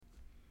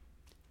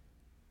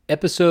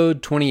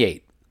Episode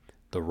 28,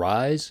 The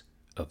Rise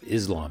of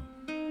Islam.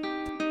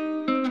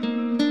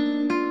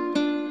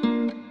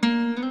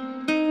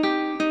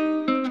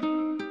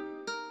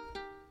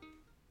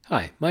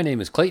 Hi, my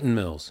name is Clayton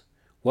Mills.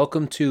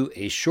 Welcome to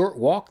A Short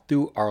Walk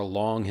Through Our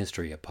Long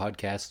History, a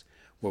podcast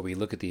where we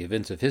look at the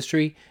events of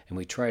history and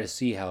we try to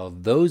see how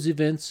those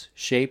events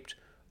shaped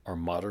our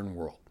modern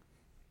world.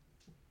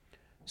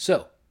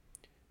 So,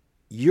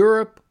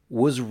 Europe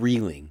was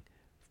reeling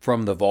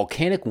from the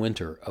volcanic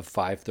winter of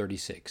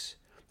 536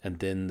 and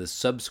then the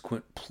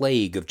subsequent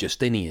Plague of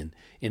Justinian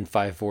in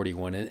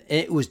 541, and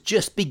it was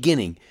just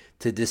beginning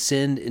to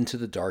descend into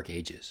the Dark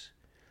Ages.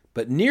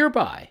 But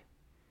nearby,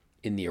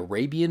 in the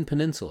Arabian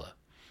Peninsula,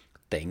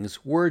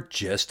 things were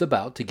just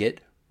about to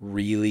get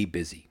really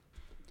busy.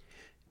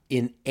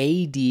 In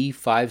AD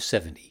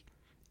 570,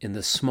 in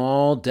the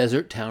small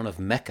desert town of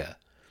Mecca,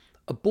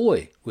 a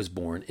boy was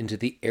born into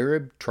the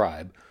Arab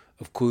tribe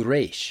of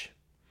Quraysh,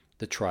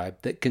 the tribe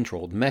that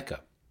controlled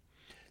Mecca.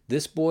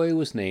 This boy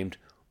was named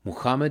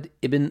Muhammad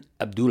ibn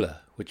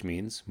Abdullah, which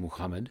means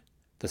Muhammad,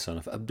 the son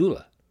of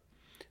Abdullah.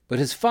 But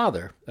his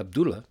father,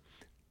 Abdullah,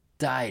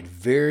 died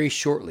very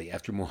shortly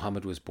after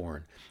Muhammad was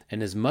born,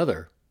 and his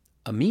mother,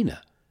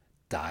 Amina,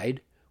 died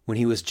when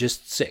he was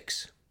just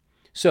 6.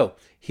 So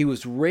he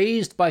was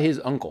raised by his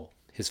uncle,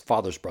 his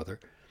father's brother,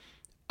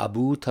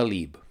 Abu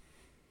Talib.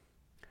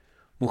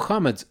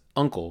 Muhammad's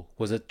uncle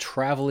was a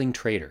traveling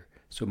trader,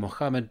 so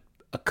Muhammad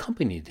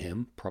accompanied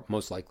him,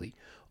 most likely,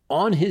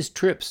 on his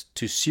trips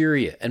to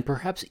Syria and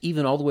perhaps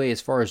even all the way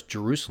as far as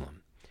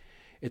Jerusalem.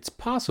 It's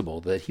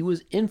possible that he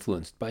was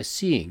influenced by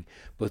seeing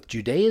both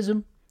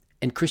Judaism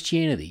and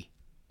Christianity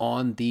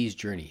on these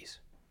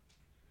journeys.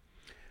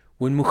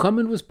 When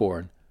Muhammad was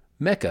born,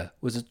 Mecca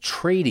was a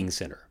trading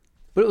center,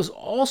 but it was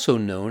also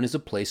known as a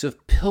place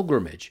of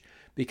pilgrimage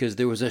because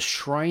there was a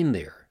shrine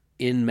there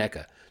in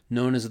Mecca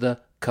known as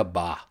the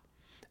Kaaba,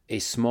 a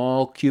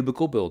small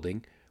cubical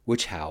building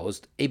which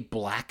housed a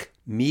black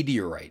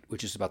meteorite,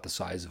 which is about the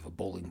size of a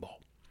bowling ball.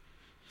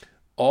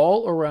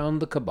 All around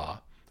the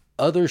Kaaba,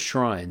 other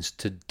shrines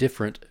to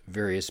different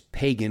various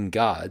pagan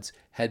gods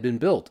had been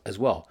built as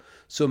well.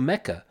 So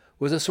Mecca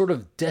was a sort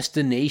of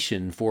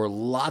destination for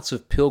lots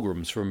of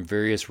pilgrims from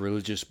various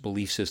religious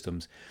belief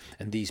systems,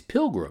 and these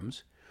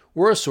pilgrims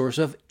were a source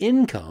of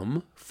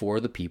income for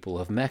the people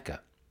of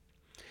Mecca.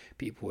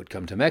 People would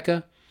come to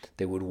Mecca,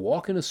 they would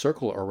walk in a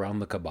circle around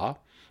the Kaaba,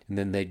 and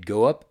then they'd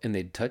go up and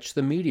they'd touch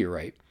the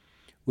meteorite,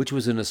 which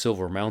was in a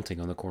silver mounting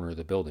on the corner of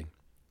the building.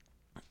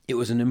 It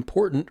was an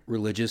important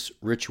religious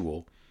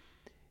ritual,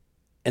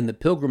 and the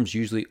pilgrims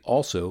usually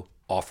also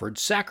offered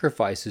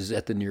sacrifices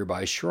at the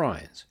nearby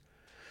shrines.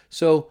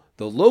 So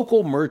the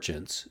local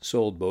merchants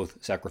sold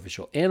both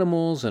sacrificial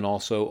animals and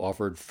also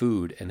offered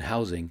food and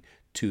housing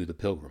to the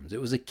pilgrims.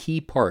 It was a key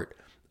part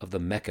of the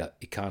Mecca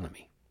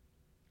economy.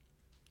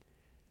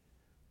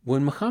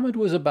 When Muhammad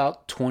was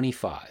about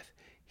 25,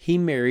 he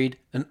married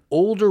an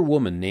older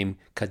woman named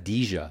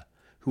Khadijah,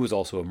 who was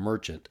also a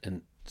merchant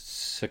and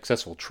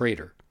successful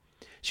trader.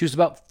 She was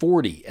about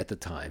 40 at the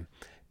time,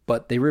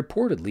 but they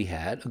reportedly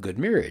had a good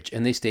marriage,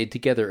 and they stayed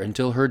together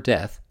until her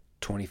death,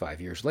 25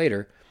 years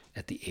later,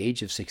 at the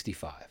age of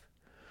 65.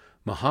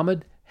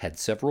 Muhammad had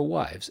several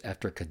wives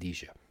after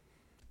Khadijah.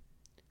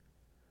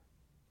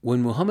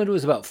 When Muhammad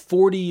was about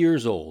 40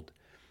 years old,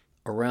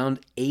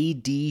 around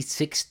AD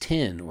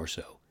 610 or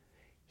so,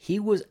 he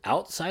was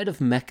outside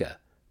of Mecca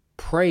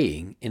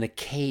praying in a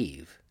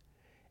cave,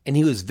 and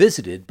he was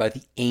visited by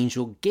the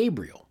angel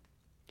Gabriel.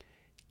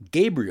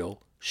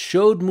 Gabriel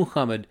showed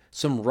Muhammad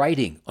some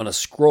writing on a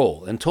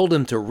scroll and told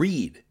him to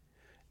read,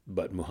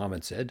 but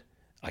Muhammad said,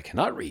 "I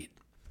cannot read."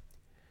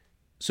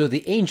 So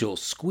the angel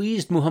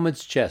squeezed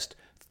Muhammad's chest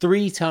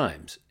 3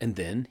 times, and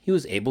then he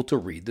was able to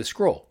read the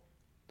scroll.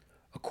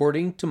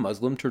 According to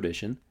Muslim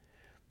tradition,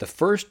 the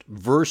first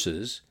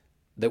verses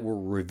that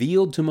were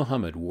revealed to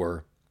Muhammad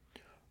were,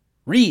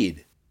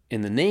 "Read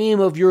in the name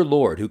of your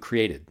Lord who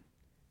created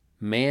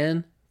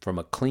man from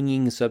a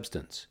clinging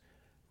substance.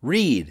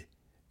 Read,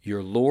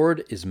 your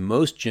Lord is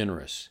most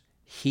generous.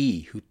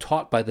 He who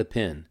taught by the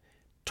pen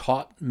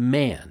taught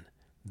man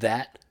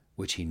that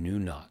which he knew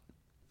not."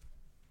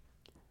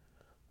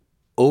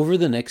 Over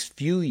the next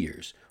few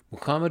years,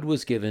 Muhammad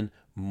was given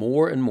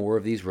more and more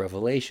of these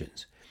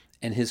revelations,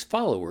 and his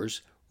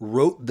followers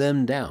wrote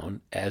them down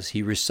as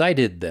he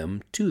recited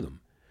them to them.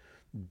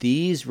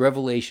 These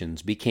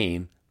revelations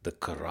became the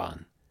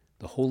Quran,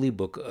 the holy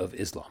book of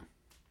Islam.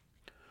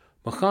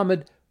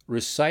 Muhammad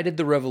recited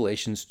the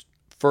revelations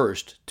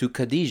first to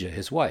Khadijah,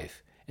 his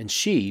wife, and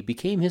she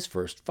became his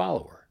first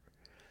follower.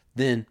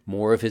 Then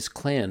more of his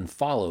clan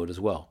followed as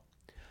well.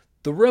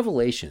 The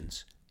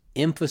revelations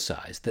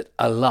emphasized that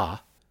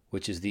Allah,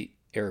 which is the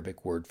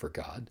Arabic word for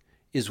God,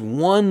 is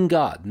one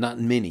God, not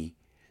many,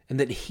 and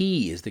that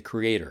He is the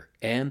Creator,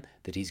 and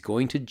that He's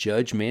going to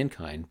judge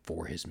mankind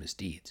for his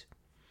misdeeds.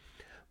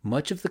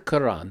 Much of the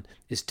Quran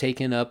is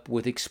taken up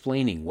with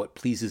explaining what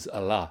pleases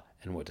Allah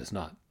and what does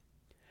not.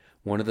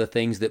 One of the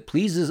things that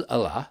pleases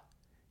Allah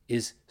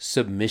is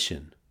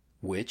submission,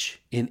 which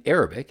in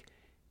Arabic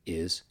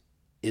is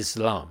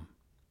Islam.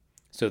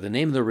 So the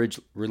name of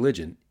the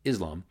religion,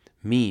 Islam,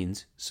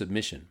 means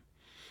submission.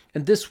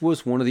 And this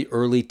was one of the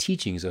early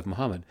teachings of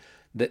Muhammad,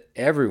 that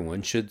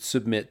everyone should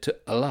submit to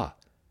Allah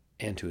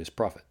and to his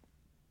prophet.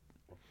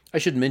 I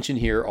should mention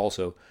here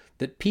also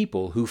that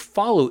people who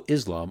follow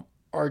Islam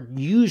are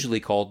usually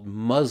called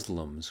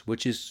Muslims,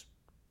 which is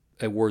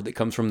a word that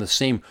comes from the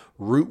same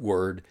root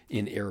word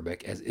in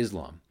Arabic as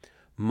Islam.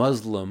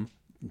 Muslim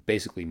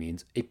basically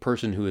means a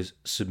person who is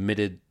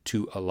submitted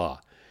to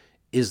Allah.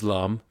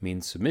 Islam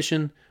means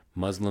submission.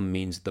 Muslim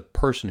means the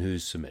person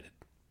who's submitted.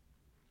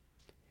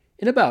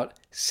 In about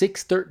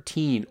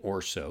 613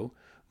 or so,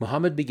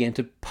 Muhammad began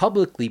to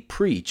publicly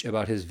preach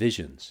about his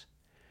visions.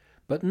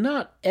 But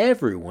not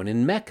everyone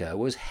in Mecca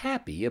was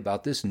happy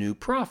about this new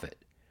prophet.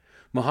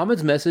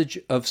 Muhammad's message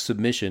of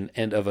submission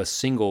and of a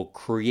single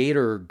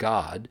creator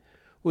God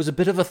was a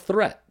bit of a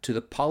threat to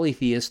the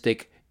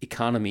polytheistic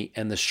economy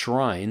and the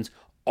shrines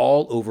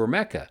all over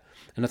Mecca,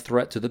 and a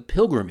threat to the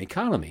pilgrim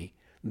economy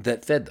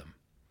that fed them.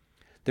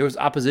 There was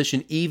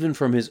opposition even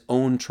from his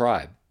own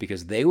tribe,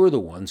 because they were the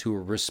ones who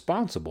were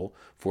responsible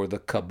for the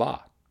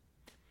Kaaba.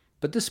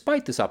 But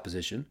despite this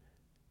opposition,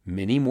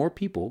 many more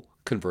people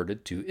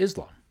converted to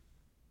Islam.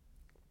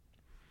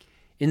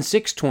 In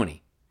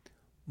 620,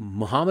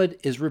 Muhammad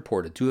is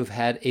reported to have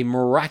had a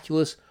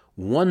miraculous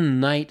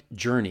one-night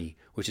journey,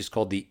 which is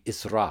called the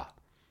Isra,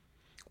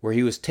 where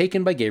he was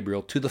taken by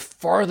Gabriel to the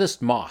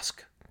farthest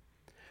mosque,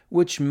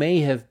 which may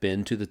have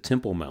been to the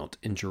Temple Mount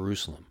in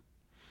Jerusalem.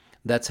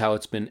 That's how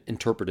it's been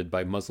interpreted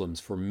by Muslims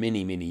for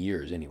many, many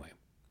years anyway.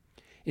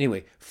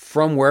 Anyway,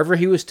 from wherever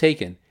he was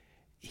taken,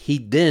 he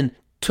then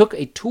took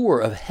a tour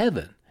of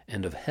heaven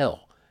and of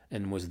hell,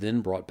 and was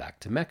then brought back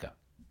to Mecca.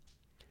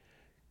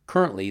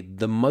 Currently,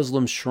 the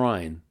Muslim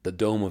shrine, the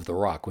Dome of the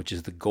Rock, which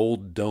is the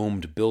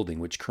gold-domed building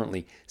which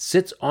currently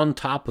sits on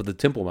top of the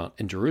Temple Mount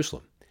in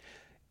Jerusalem,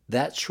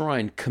 that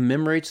shrine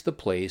commemorates the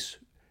place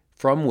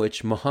from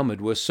which Muhammad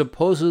was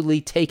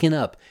supposedly taken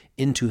up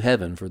into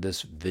heaven for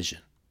this vision.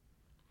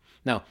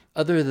 Now,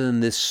 other than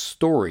this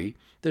story,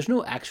 there's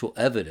no actual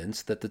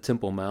evidence that the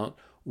Temple Mount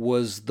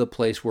was the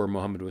place where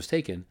Muhammad was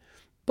taken,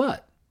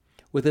 but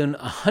within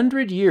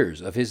 100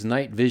 years of his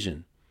night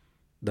vision,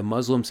 the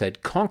Muslims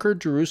had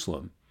conquered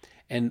Jerusalem,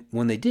 and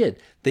when they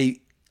did,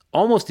 they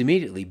almost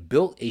immediately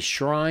built a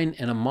shrine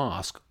and a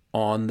mosque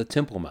on the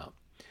Temple Mount.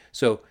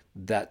 So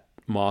that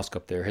mosque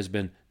up there has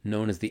been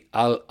known as the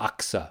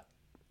Al-Aqsa,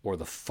 or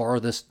the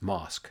farthest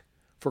mosque,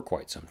 for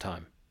quite some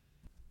time.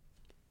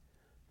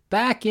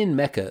 Back in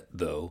Mecca,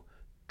 though,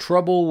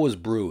 trouble was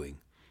brewing,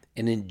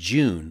 and in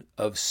June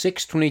of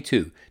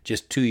 622,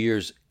 just 2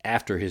 years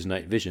after his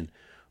night vision,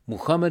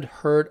 Muhammad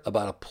heard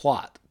about a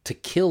plot to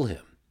kill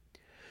him.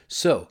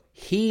 So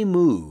he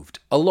moved,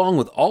 along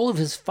with all of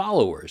his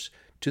followers,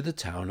 to the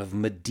town of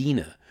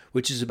Medina,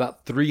 which is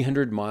about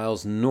 300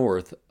 miles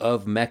north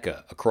of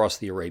Mecca across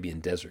the Arabian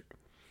desert.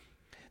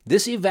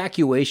 This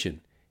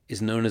evacuation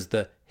is known as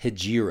the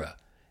Hijra,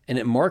 and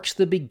it marks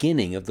the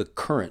beginning of the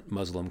current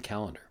Muslim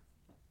calendar.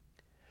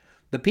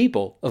 The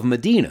people of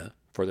Medina,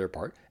 for their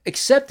part,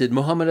 accepted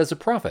Muhammad as a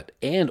prophet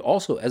and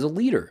also as a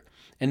leader.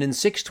 And in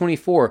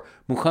 624,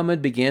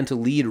 Muhammad began to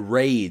lead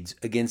raids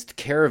against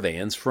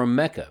caravans from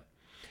Mecca.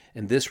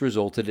 And this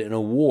resulted in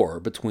a war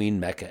between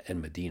Mecca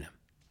and Medina.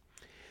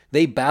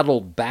 They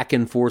battled back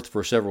and forth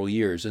for several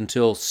years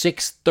until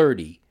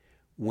 630,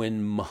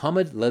 when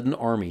Muhammad led an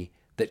army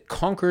that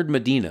conquered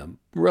Medina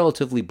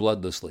relatively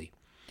bloodlessly.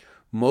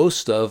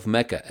 Most of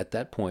Mecca at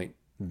that point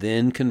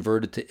then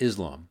converted to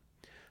Islam,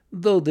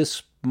 though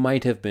this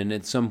might have been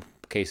in some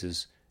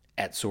cases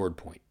at sword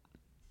point.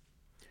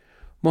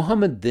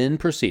 Muhammad then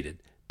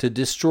proceeded to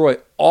destroy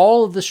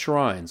all of the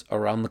shrines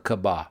around the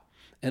Kaaba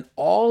and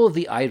all of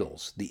the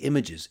idols, the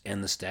images,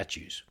 and the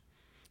statues.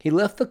 He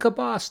left the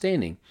Kaaba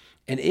standing,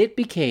 and it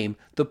became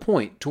the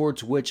point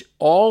towards which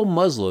all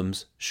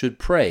Muslims should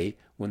pray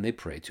when they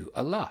pray to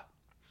Allah.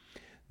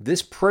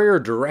 This prayer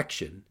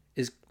direction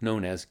is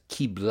known as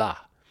Qibla,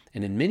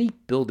 and in many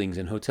buildings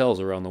and hotels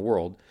around the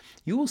world,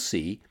 you will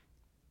see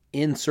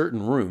in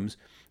certain rooms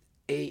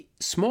a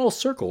small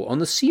circle on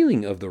the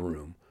ceiling of the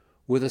room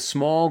with a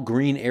small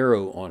green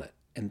arrow on it,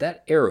 and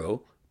that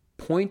arrow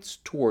points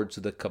towards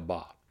the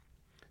Kaaba.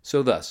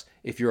 So thus,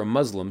 if you're a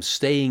Muslim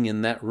staying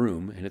in that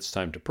room and it's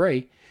time to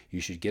pray, you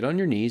should get on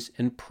your knees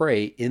and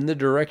pray in the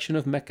direction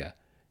of Mecca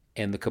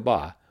and the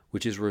Kaaba,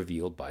 which is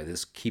revealed by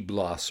this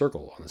Qibla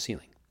circle on the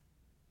ceiling.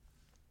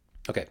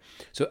 Okay,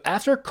 so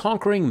after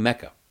conquering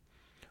Mecca,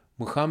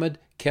 Muhammad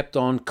kept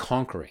on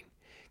conquering,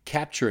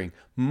 capturing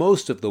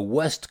most of the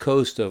west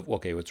coast of,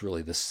 what's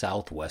really the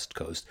southwest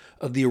coast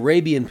of the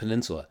Arabian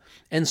Peninsula,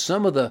 and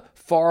some of the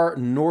far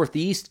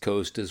northeast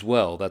coast as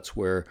well. That's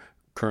where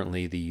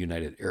currently the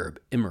United Arab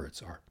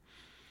Emirates are.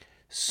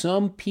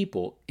 Some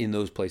people in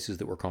those places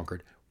that were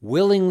conquered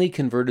willingly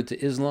converted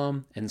to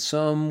Islam, and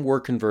some were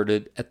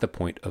converted at the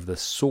point of the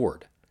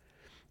sword.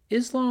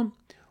 Islam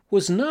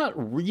was not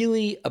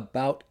really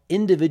about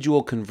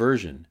individual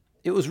conversion.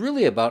 It was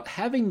really about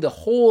having the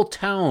whole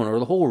town or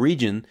the whole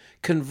region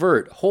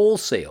convert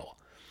wholesale.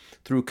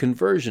 Through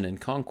conversion and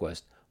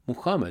conquest,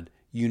 Muhammad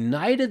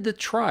united the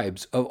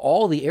tribes of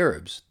all the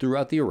Arabs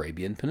throughout the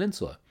Arabian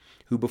Peninsula,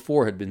 who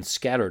before had been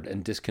scattered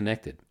and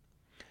disconnected.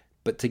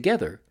 But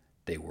together,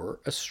 they were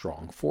a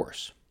strong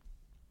force.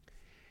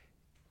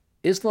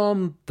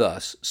 Islam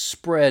thus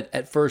spread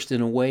at first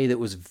in a way that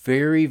was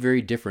very,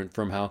 very different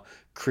from how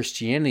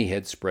Christianity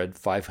had spread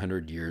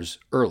 500 years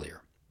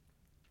earlier.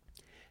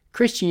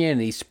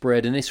 Christianity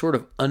spread in a sort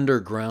of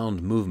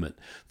underground movement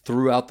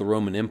throughout the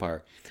Roman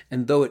Empire,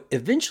 and though it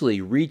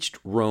eventually reached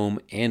Rome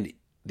and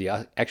the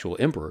actual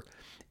emperor,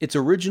 its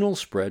original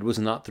spread was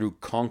not through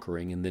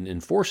conquering and then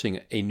enforcing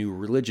a new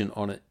religion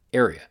on an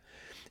area.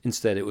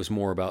 Instead, it was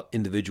more about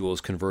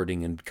individuals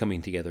converting and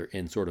coming together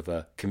in sort of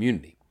a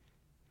community.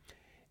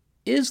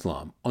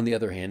 Islam, on the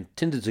other hand,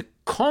 tended to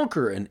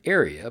conquer an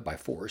area by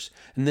force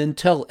and then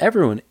tell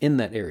everyone in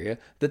that area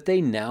that they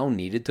now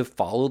needed to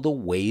follow the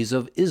ways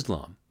of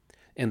Islam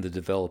and the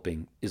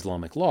developing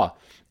Islamic law,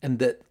 and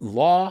that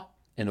law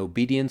and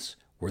obedience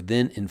were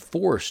then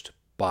enforced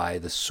by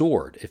the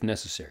sword if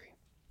necessary.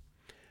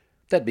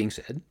 That being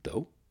said,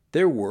 though,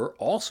 there were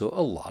also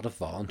a lot of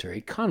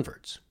voluntary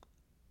converts.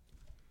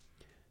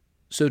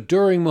 So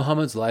during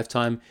Muhammad's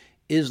lifetime,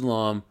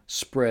 Islam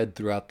spread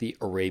throughout the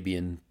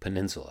Arabian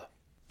Peninsula.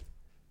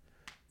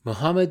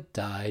 Muhammad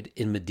died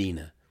in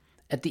Medina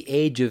at the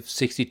age of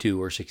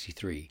 62 or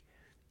 63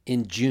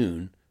 in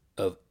June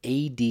of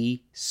AD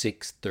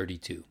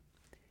 632.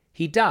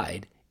 He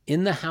died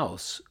in the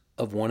house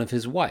of one of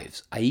his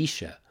wives,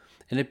 Aisha,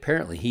 and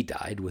apparently he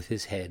died with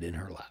his head in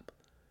her lap.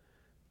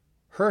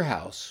 Her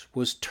house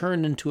was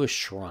turned into a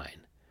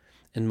shrine,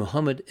 and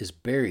Muhammad is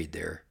buried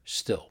there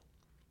still.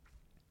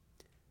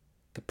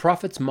 The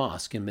Prophet's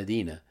mosque in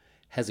Medina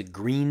has a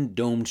green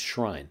domed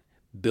shrine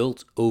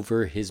built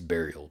over his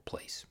burial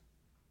place.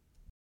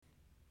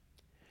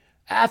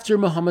 After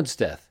Muhammad's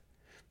death,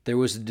 there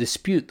was a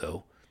dispute,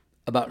 though,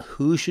 about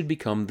who should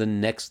become the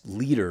next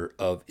leader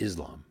of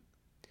Islam.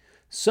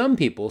 Some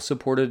people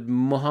supported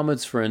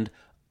Muhammad's friend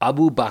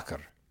Abu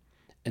Bakr,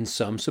 and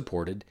some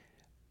supported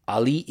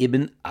Ali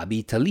ibn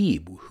Abi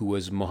Talib, who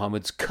was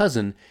Muhammad's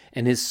cousin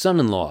and his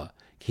son-in-law.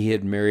 He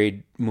had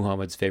married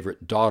Muhammad's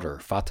favorite daughter,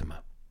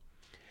 Fatima.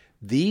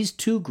 These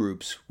two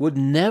groups would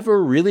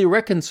never really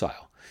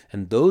reconcile,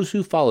 and those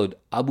who followed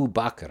Abu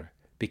Bakr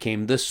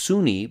became the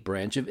Sunni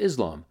branch of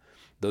Islam.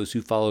 Those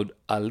who followed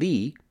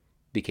Ali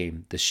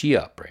became the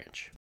Shia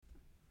branch.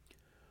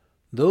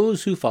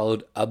 Those who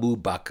followed Abu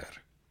Bakr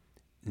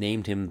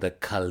named him the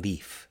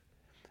Caliph.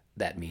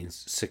 That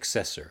means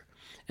successor.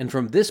 And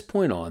from this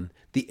point on,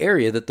 the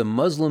area that the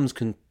Muslims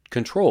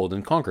controlled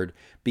and conquered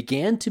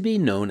began to be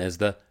known as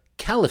the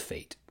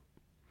Caliphate.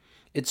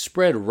 It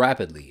spread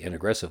rapidly and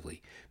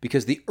aggressively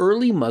because the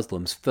early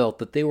Muslims felt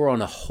that they were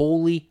on a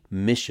holy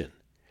mission.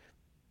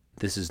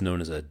 This is known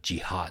as a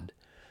jihad,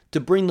 to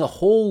bring the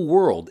whole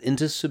world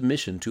into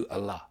submission to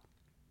Allah,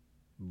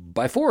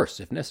 by force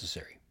if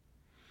necessary.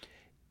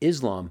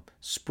 Islam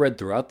spread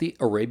throughout the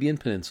Arabian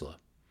Peninsula,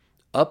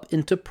 up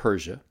into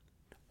Persia,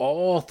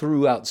 all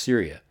throughout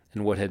Syria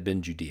and what had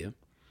been Judea,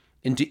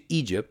 into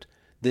Egypt,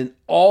 then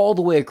all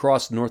the way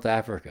across North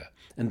Africa,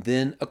 and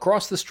then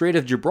across the Strait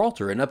of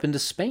Gibraltar and up into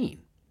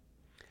Spain.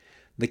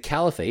 The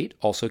Caliphate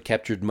also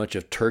captured much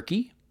of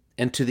Turkey,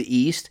 and to the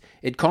east,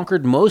 it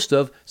conquered most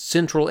of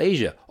Central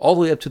Asia, all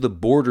the way up to the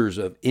borders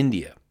of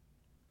India.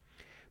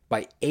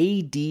 By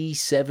AD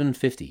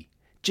 750,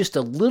 just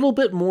a little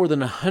bit more than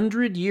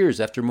 100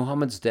 years after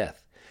Muhammad's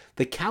death,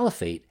 the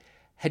Caliphate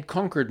had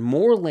conquered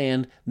more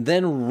land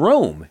than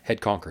Rome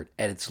had conquered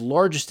at its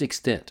largest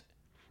extent.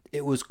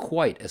 It was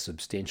quite a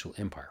substantial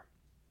empire.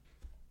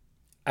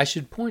 I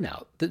should point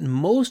out that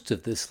most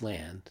of this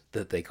land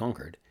that they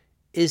conquered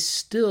is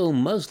still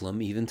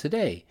Muslim even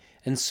today,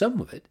 and some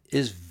of it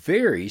is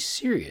very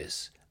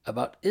serious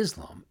about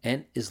Islam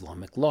and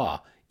Islamic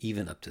law,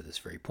 even up to this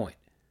very point.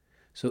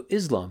 So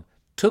Islam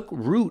took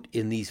root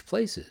in these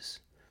places,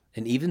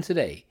 and even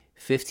today,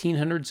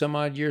 1,500 some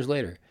odd years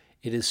later,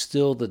 it is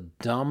still the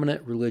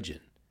dominant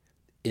religion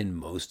in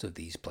most of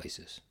these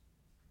places.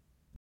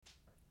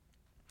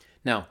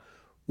 Now,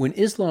 when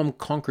Islam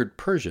conquered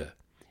Persia,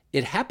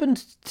 it happened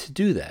to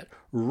do that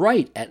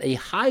right at a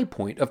high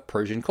point of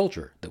Persian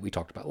culture that we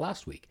talked about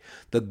last week,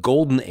 the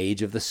golden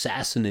age of the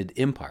Sassanid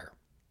Empire.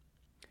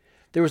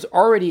 There was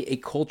already a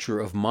culture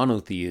of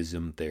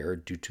monotheism there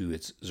due to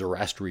its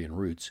Zoroastrian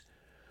roots,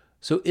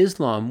 so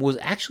Islam was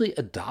actually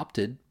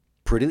adopted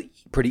pretty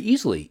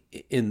easily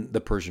in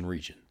the Persian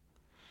region.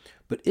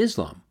 But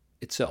Islam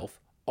itself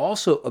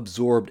also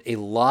absorbed a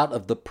lot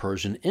of the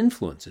Persian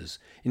influences,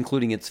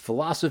 including its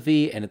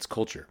philosophy and its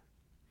culture.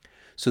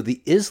 So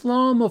the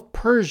Islam of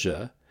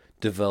Persia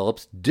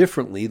developed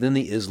differently than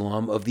the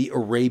Islam of the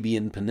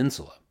Arabian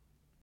Peninsula.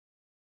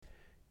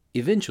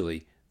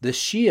 Eventually, the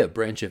Shia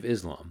branch of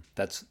Islam,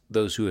 that's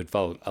those who had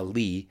followed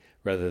Ali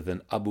rather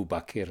than Abu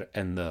Bakr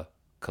and the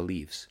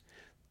caliphs,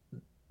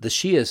 the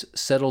Shias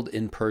settled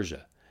in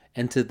Persia,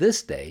 and to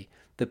this day,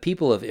 the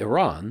people of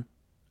Iran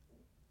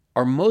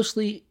are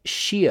mostly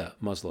Shia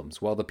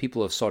Muslims, while the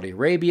people of Saudi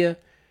Arabia,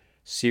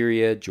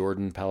 Syria,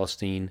 Jordan,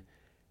 Palestine,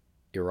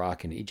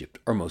 Iraq, and Egypt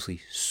are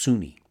mostly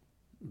Sunni.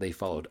 they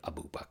followed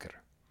Abu Bakr.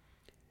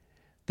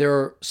 There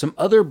are some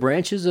other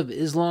branches of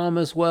Islam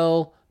as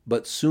well,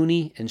 but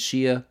Sunni and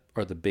Shia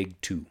are the big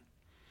two.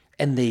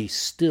 And they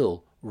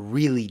still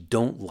really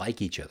don't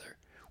like each other,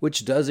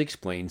 which does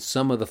explain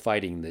some of the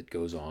fighting that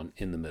goes on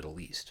in the Middle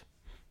East.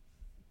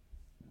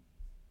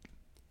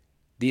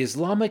 The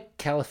Islamic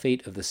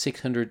Caliphate of the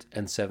 600s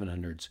and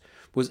 700s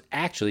was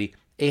actually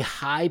a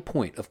high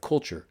point of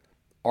culture,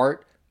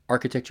 art,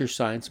 architecture,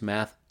 science,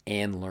 math,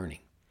 and learning.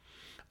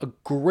 A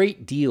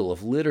great deal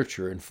of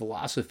literature and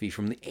philosophy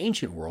from the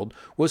ancient world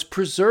was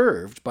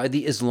preserved by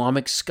the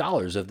Islamic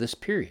scholars of this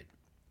period.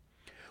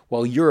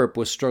 While Europe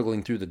was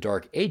struggling through the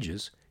Dark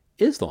Ages,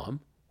 Islam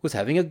was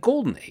having a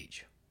golden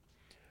age.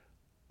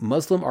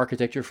 Muslim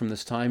architecture from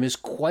this time is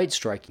quite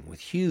striking,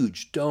 with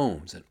huge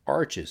domes and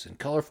arches and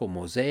colorful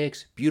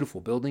mosaics, beautiful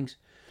buildings.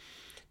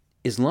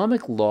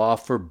 Islamic law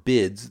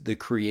forbids the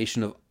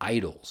creation of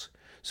idols,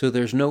 so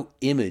there's no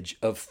image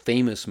of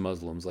famous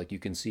Muslims like you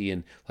can see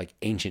in like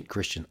ancient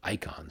Christian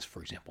icons,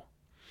 for example.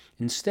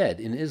 Instead,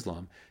 in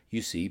Islam,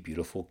 you see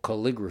beautiful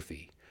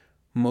calligraphy,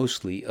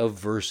 mostly of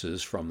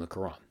verses from the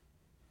Quran.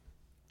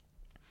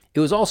 It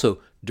was also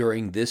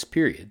during this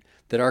period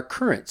that our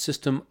current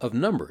system of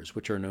numbers,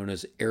 which are known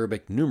as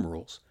Arabic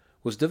numerals,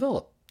 was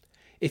developed.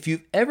 If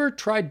you've ever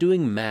tried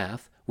doing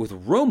math with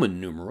Roman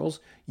numerals,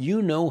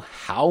 you know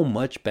how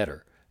much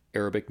better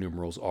Arabic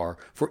numerals are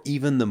for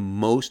even the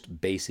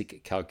most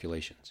basic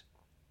calculations.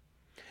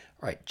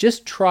 All right,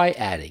 just try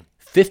adding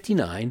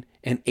 59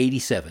 and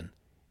 87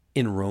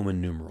 in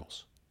Roman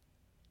numerals.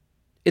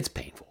 It's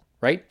painful,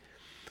 right?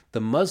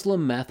 The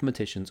Muslim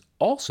mathematicians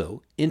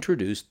also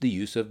introduced the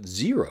use of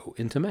zero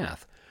into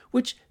math,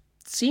 which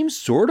seems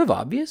sort of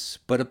obvious,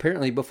 but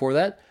apparently before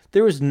that,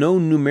 there was no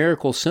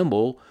numerical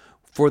symbol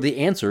for the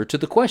answer to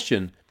the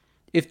question.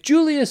 If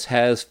Julius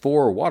has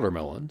 4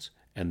 watermelons,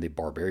 and the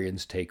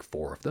barbarians take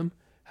 4 of them,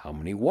 how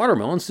many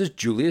watermelons does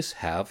Julius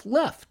have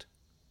left?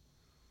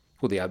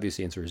 Well, the obvious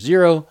answer is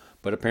 0,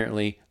 but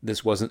apparently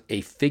this wasn't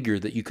a figure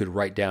that you could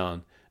write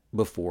down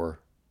before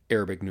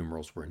Arabic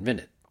numerals were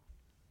invented.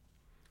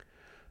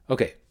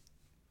 Okay,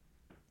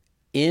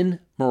 in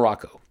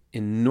Morocco,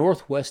 in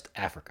northwest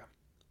Africa,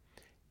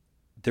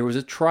 there was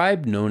a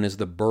tribe known as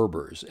the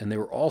Berbers, and they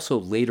were also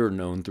later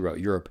known throughout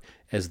Europe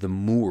as the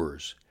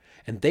Moors,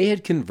 and they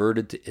had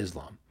converted to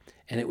Islam.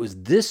 And it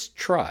was this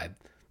tribe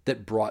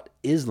that brought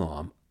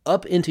Islam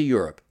up into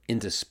Europe,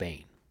 into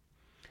Spain.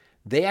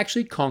 They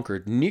actually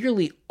conquered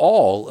nearly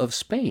all of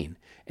Spain,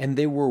 and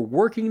they were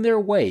working their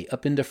way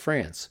up into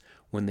France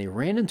when they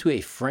ran into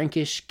a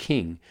Frankish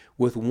king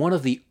with one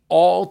of the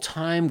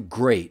all-time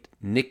great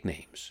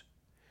nicknames,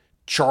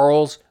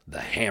 Charles the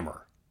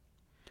Hammer.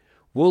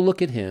 We'll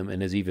look at him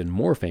and his even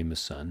more famous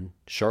son,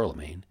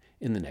 Charlemagne,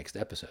 in the next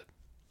episode.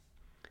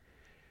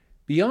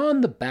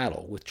 Beyond the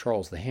battle with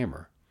Charles the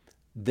Hammer,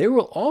 there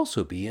will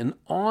also be an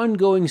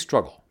ongoing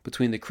struggle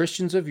between the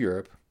Christians of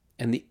Europe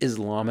and the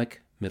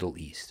Islamic Middle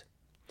East.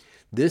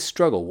 This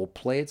struggle will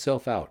play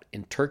itself out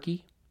in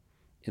Turkey,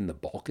 in the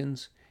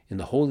Balkans, in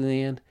the Holy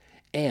Land,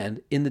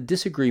 and in the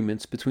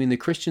disagreements between the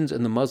Christians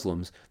and the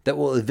Muslims that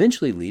will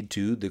eventually lead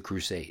to the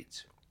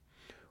Crusades.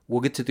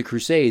 We'll get to the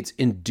Crusades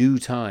in due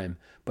time,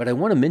 but I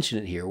want to mention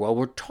it here while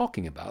we're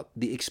talking about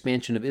the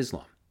expansion of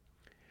Islam.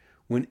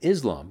 When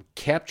Islam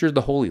captured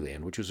the Holy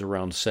Land, which was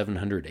around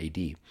 700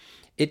 AD,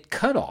 it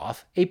cut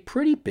off a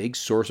pretty big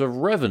source of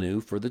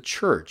revenue for the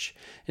church,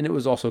 and it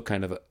was also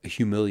kind of a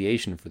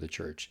humiliation for the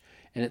church.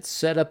 And it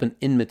set up an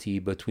enmity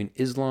between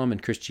Islam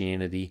and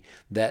Christianity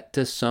that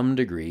to some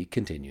degree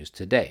continues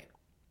today.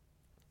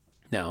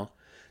 Now,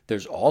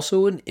 there's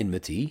also an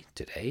enmity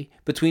today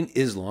between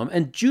Islam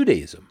and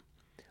Judaism,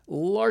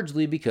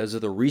 largely because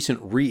of the recent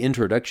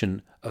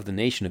reintroduction of the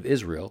nation of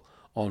Israel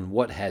on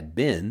what had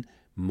been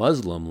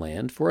Muslim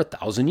land for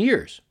 1,000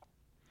 years.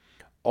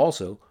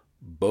 Also,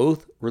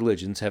 both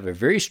religions have a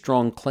very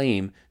strong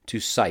claim to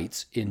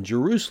sites in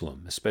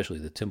Jerusalem, especially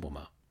the Temple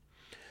Mount.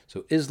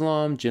 So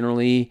Islam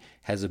generally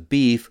has a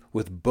beef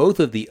with both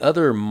of the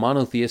other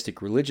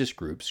monotheistic religious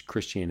groups,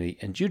 Christianity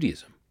and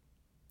Judaism.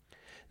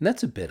 And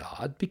that's a bit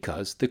odd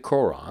because the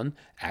Quran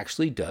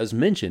actually does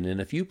mention in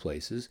a few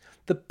places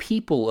the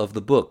people of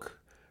the book,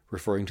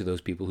 referring to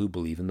those people who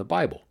believe in the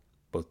Bible,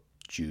 both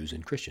Jews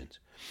and Christians.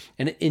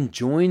 And it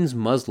enjoins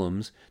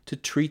Muslims to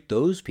treat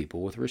those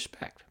people with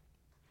respect.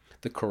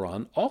 The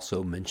Quran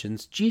also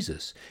mentions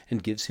Jesus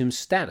and gives him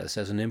status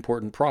as an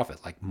important prophet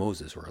like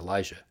Moses or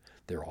Elijah.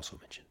 They're also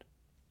mentioned.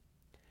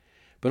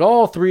 But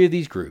all three of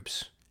these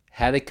groups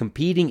had a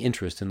competing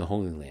interest in the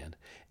Holy Land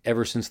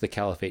ever since the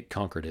Caliphate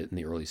conquered it in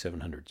the early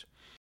 700s.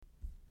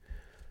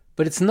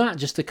 But it's not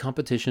just a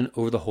competition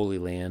over the Holy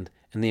Land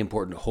and the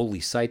important holy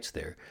sites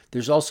there.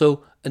 There's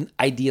also an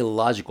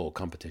ideological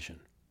competition.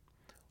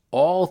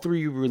 All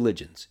three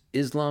religions,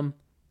 Islam,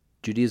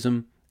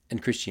 Judaism,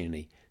 and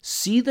Christianity,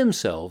 see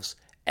themselves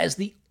as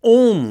the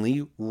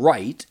only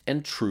right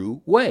and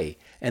true way,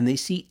 and they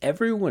see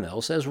everyone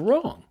else as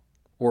wrong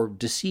or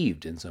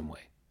deceived in some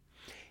way.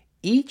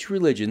 Each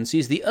religion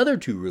sees the other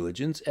two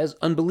religions as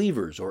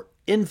unbelievers or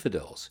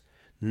infidels,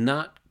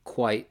 not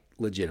quite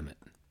legitimate.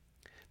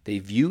 They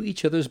view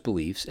each other's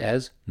beliefs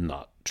as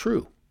not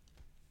true.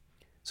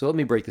 So let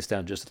me break this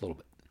down just a little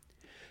bit.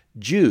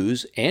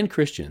 Jews and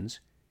Christians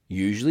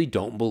usually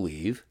don't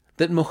believe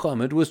that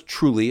Muhammad was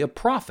truly a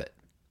prophet.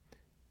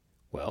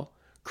 Well,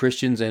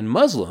 Christians and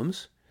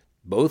Muslims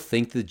both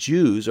think the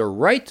Jews are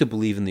right to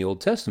believe in the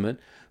Old Testament,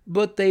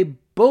 but they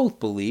both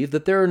believe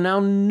that there are now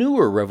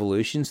newer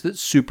revelations that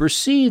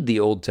supersede the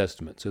Old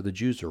Testament. So the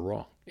Jews are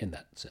wrong in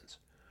that sense.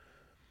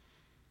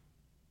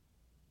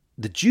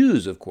 The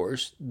Jews, of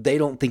course, they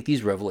don't think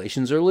these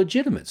revelations are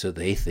legitimate, so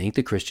they think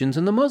the Christians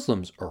and the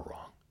Muslims are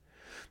wrong.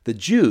 The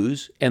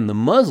Jews and the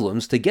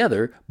Muslims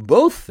together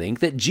both think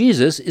that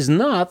Jesus is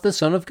not the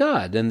Son of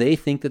God, and they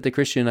think that the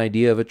Christian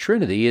idea of a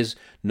Trinity is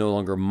no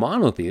longer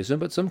monotheism,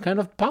 but some kind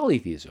of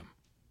polytheism.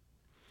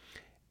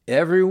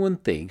 Everyone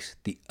thinks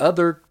the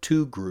other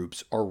two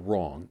groups are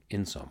wrong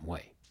in some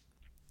way.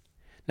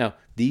 Now,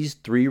 these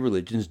three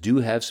religions do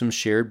have some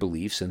shared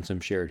beliefs and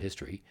some shared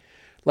history,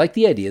 like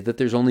the idea that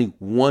there's only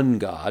one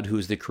God who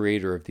is the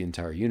creator of the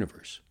entire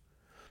universe.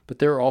 But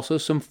there are also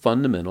some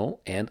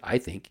fundamental and, I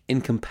think,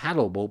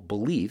 incompatible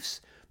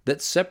beliefs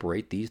that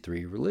separate these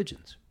three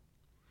religions.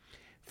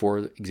 For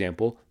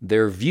example,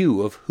 their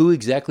view of who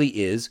exactly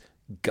is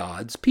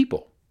God's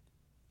people.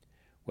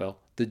 Well,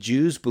 the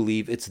Jews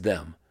believe it's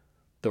them,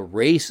 the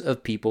race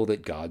of people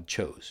that God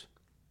chose.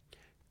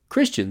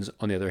 Christians,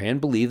 on the other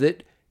hand, believe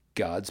that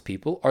God's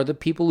people are the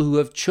people who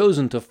have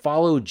chosen to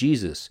follow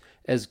Jesus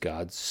as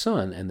God's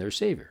Son and their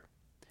Savior.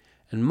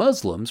 And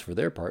Muslims, for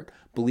their part,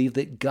 believe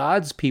that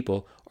God's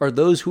people are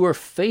those who are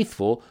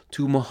faithful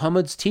to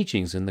Muhammad's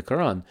teachings in the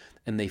Quran,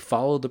 and they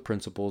follow the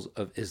principles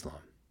of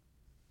Islam.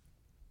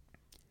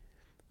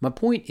 My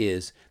point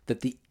is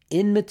that the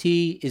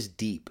enmity is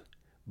deep,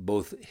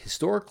 both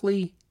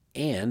historically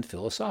and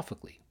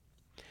philosophically.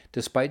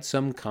 Despite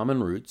some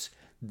common roots,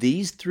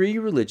 these three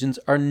religions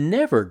are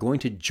never going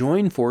to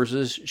join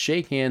forces,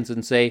 shake hands,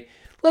 and say,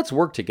 let's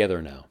work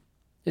together now.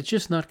 It's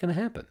just not going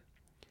to happen.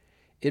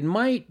 It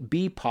might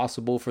be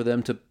possible for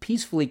them to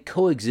peacefully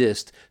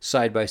coexist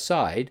side by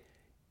side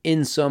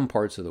in some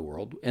parts of the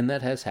world, and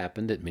that has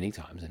happened at many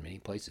times in many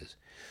places.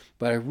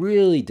 But I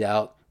really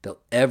doubt they'll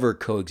ever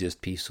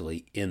coexist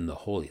peacefully in the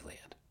Holy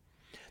Land.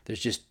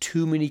 There's just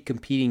too many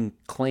competing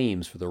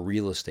claims for the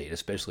real estate,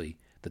 especially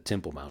the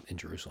Temple Mount in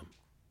Jerusalem.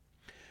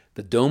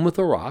 The Dome with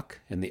the Rock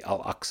and the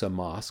Al-Aqsa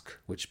Mosque,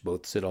 which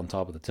both sit on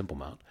top of the Temple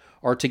Mount,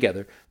 are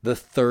together the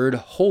third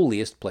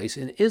holiest place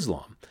in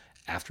Islam,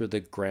 after the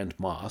Grand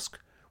Mosque,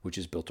 which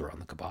is built around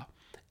the Kaaba,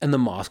 and the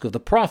Mosque of the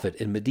Prophet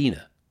in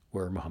Medina,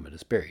 where Muhammad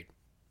is buried.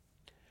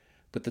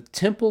 But the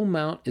Temple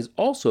Mount is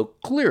also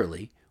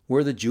clearly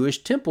where the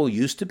Jewish temple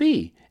used to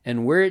be,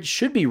 and where it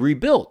should be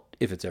rebuilt,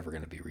 if it's ever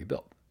going to be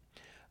rebuilt.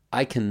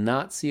 I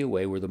cannot see a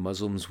way where the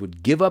Muslims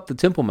would give up the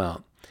Temple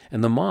Mount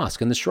and the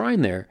mosque and the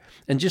shrine there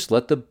and just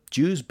let the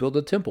Jews build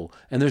a temple.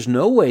 And there's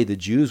no way the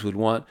Jews would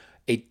want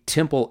a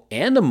temple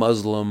and a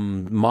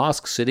Muslim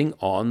mosque sitting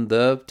on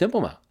the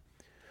Temple Mount.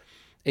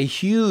 A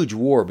huge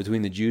war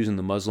between the Jews and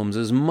the Muslims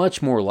is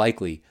much more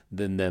likely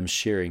than them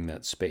sharing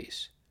that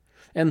space.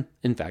 And,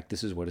 in fact,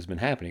 this is what has been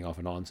happening off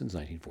and on since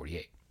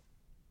 1948.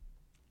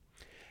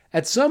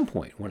 At some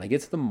point, when I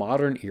get to the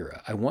modern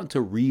era, I want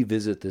to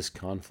revisit this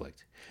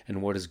conflict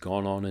and what has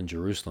gone on in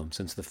Jerusalem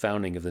since the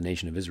founding of the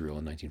nation of Israel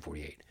in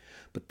 1948.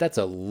 But that's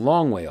a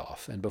long way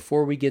off, and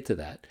before we get to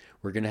that,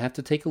 we're going to have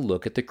to take a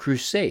look at the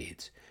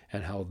Crusades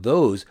and how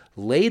those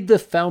laid the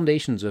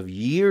foundations of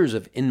years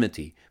of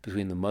enmity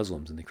between the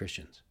Muslims and the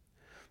Christians.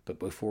 But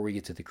before we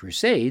get to the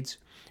Crusades,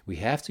 we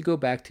have to go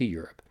back to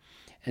Europe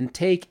and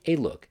take a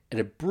look at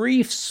a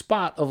brief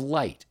spot of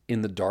light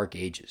in the Dark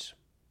Ages.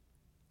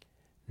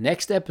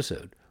 Next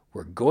episode,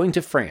 we're going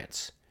to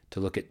France to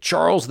look at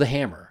Charles the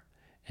Hammer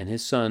and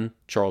his son,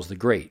 Charles the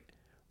Great,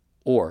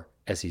 or,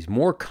 as he's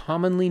more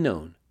commonly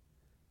known,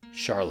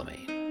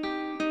 Charlemagne.